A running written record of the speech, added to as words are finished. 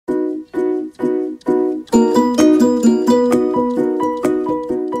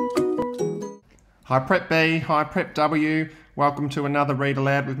Hi Prep B, hi Prep W, welcome to another Read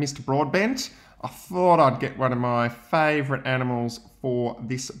Aloud with Mr. Broadbent. I thought I'd get one of my favourite animals for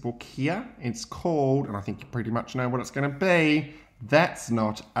this book here. It's called, and I think you pretty much know what it's going to be, That's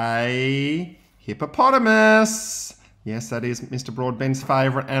Not a Hippopotamus. Yes, that is Mr. Broadbent's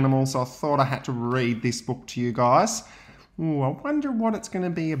favourite animal, so I thought I had to read this book to you guys. Ooh, I wonder what it's going to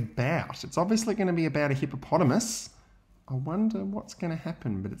be about. It's obviously going to be about a hippopotamus. I wonder what's going to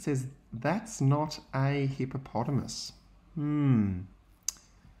happen, but it says, that's not a hippopotamus. Have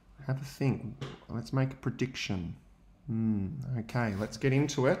a think. Let's make a prediction. Okay, let's get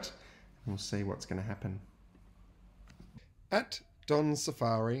into it. We'll see what's going to happen. At Don's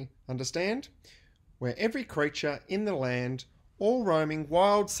Safari, understand? Where every creature in the land, all roaming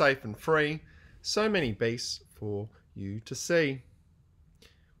wild, safe and free, so many beasts for you to see.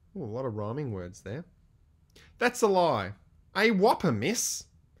 Ooh, a lot of rhyming words there. That's a lie. A whopper, miss.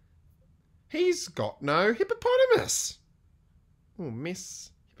 He's got no hippopotamus. Oh,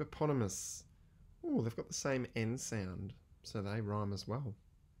 miss, hippopotamus. Oh, they've got the same N sound, so they rhyme as well.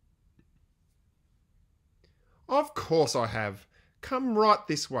 Of course I have. Come right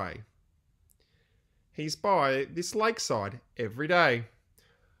this way. He's by this lakeside every day.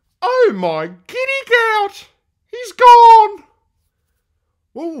 Oh, my giddy gout! He's gone!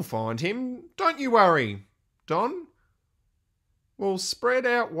 We'll find him, don't you worry, Don. We'll spread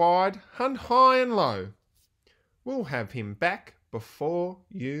out wide, hunt high and low. We'll have him back before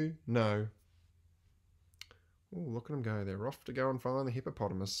you know. Oh, look at them go. They're off to go and find the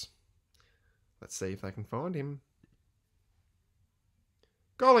hippopotamus. Let's see if they can find him.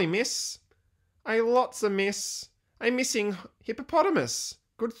 Golly, miss. A lot's amiss. A missing hippopotamus.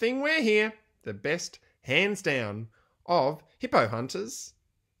 Good thing we're here. The best, hands down, of hippo hunters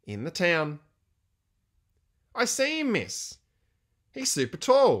in the town. I see him, miss. He's super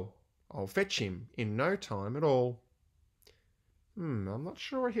tall. I'll fetch him in no time at all. I'm not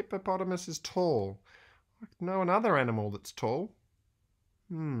sure a hippopotamus is tall. I know another animal that's tall.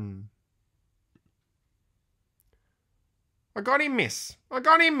 I got him, miss. I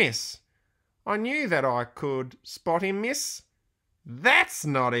got him, miss. I knew that I could spot him, miss. That's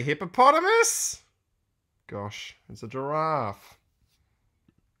not a hippopotamus. Gosh, it's a giraffe.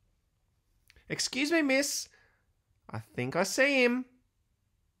 Excuse me, miss. I think I see him.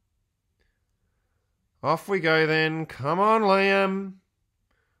 Off we go then. Come on, Liam.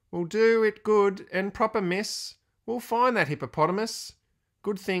 We'll do it good and proper, miss. We'll find that hippopotamus.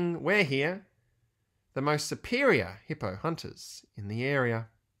 Good thing we're here. The most superior hippo hunters in the area.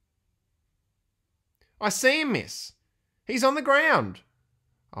 I see him, miss. He's on the ground.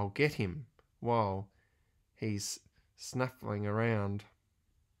 I'll get him while he's snuffling around.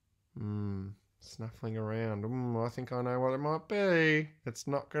 Snuffling around. I think I know what it might be. It's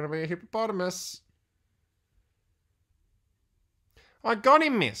not going to be a hippopotamus. I got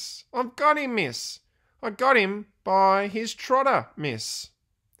him, miss. I've got him, miss. I got him by his trotter, miss.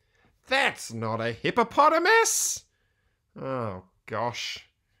 That's not a hippopotamus. Oh, gosh.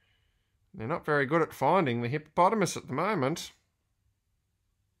 They're not very good at finding the hippopotamus at the moment.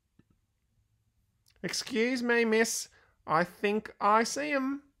 Excuse me, miss. I think I see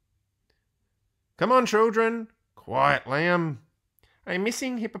him. Come on, children. Quiet, lamb. A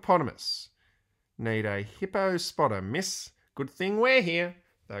missing hippopotamus. Need a hippo spotter, miss. Good thing we're here.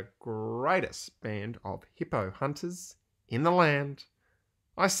 The greatest band of hippo hunters in the land.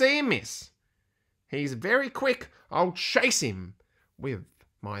 I see him, miss. He's very quick. I'll chase him with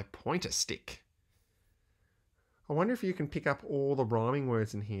my pointer stick. I wonder if you can pick up all the rhyming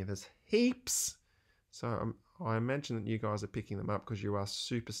words in here. There's heaps. So I imagine that you guys are picking them up because you are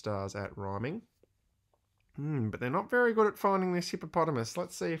superstars at rhyming. But they're not very good at finding this hippopotamus.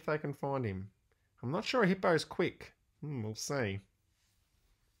 Let's see if they can find him. I'm not sure a hippo's quick. We'll see.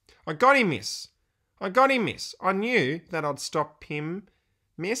 I got him, miss. I got him, miss. I knew that I'd stop him,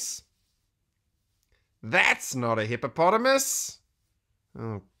 miss. That's not a hippopotamus.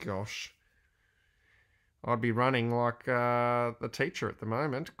 Oh, gosh. I'd be running like the teacher at the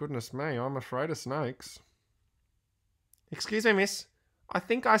moment. Goodness me, I'm afraid of snakes. Excuse me, miss. I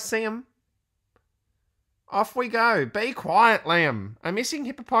think I see him. Off we go. Be quiet, lamb. A missing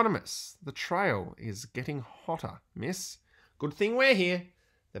hippopotamus. The trail is getting hotter, miss. Good thing we're here.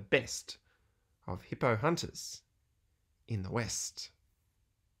 The best of hippo hunters in the West.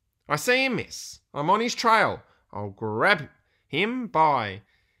 I see him, miss. I'm on his trail. I'll grab him by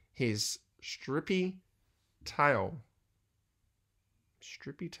his strippy tail.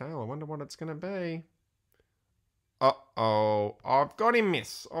 Strippy tail. I wonder what it's going to be. Uh-oh. I've got him,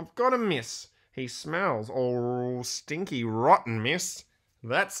 miss. I've got him, miss. He smells all stinky rotten, miss.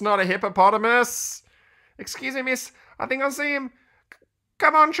 That's not a hippopotamus. Excuse me, miss. I think I see him.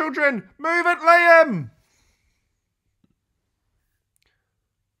 Come on, children. Move it, Liam.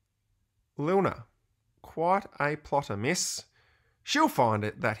 Luna. Quite a plotter, miss. She'll find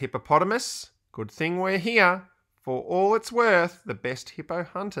it, that hippopotamus. Good thing we're here. For all it's worth, the best hippo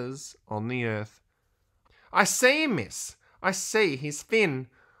hunters on the earth. I see him, miss. I see his fin.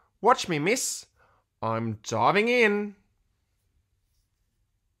 Watch me, miss. I'm diving in.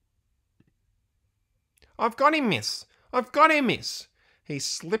 I've got him, miss. I've got him, miss. He's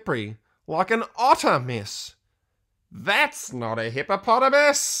slippery like an otter, miss. That's not a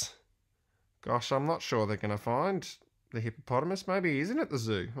hippopotamus. Gosh, I'm not sure they're going to find the hippopotamus. Maybe he's in at the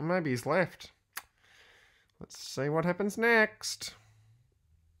zoo, or maybe he's left. Let's see what happens next.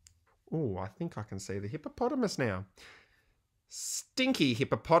 Oh, I think I can see the hippopotamus now. Stinky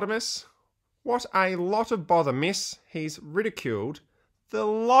hippopotamus. What a lot of bother, miss. He's ridiculed the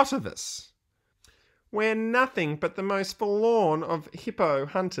lot of us. We're nothing but the most forlorn of hippo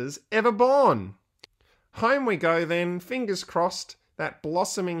hunters ever born. Home we go then, fingers crossed, that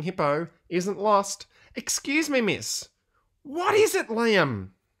blossoming hippo isn't lost. Excuse me, miss. What is it, Liam?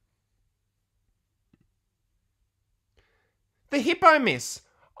 The hippo, miss.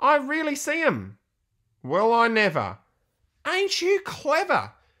 I really see him. Well, I never. Ain't you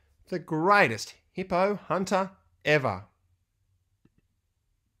clever? The greatest hippo hunter ever.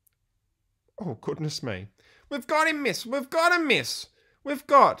 Oh, goodness me. We've got him, miss. We've got him, miss. We've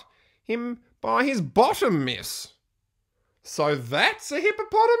got him by his bottom, miss. So that's a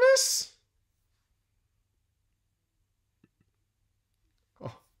hippopotamus?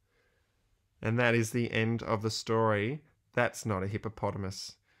 Oh. And that is the end of the story. That's not a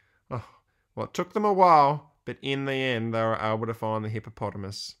hippopotamus. Oh, well, it took them a while, but in the end, they were able to find the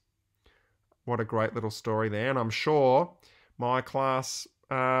hippopotamus. What a great little story there. And I'm sure my class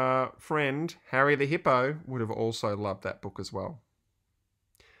friend, Harry the Hippo, would have also loved that book as well.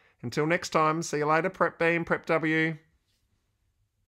 Until next time, see you later, Prep B and Prep W.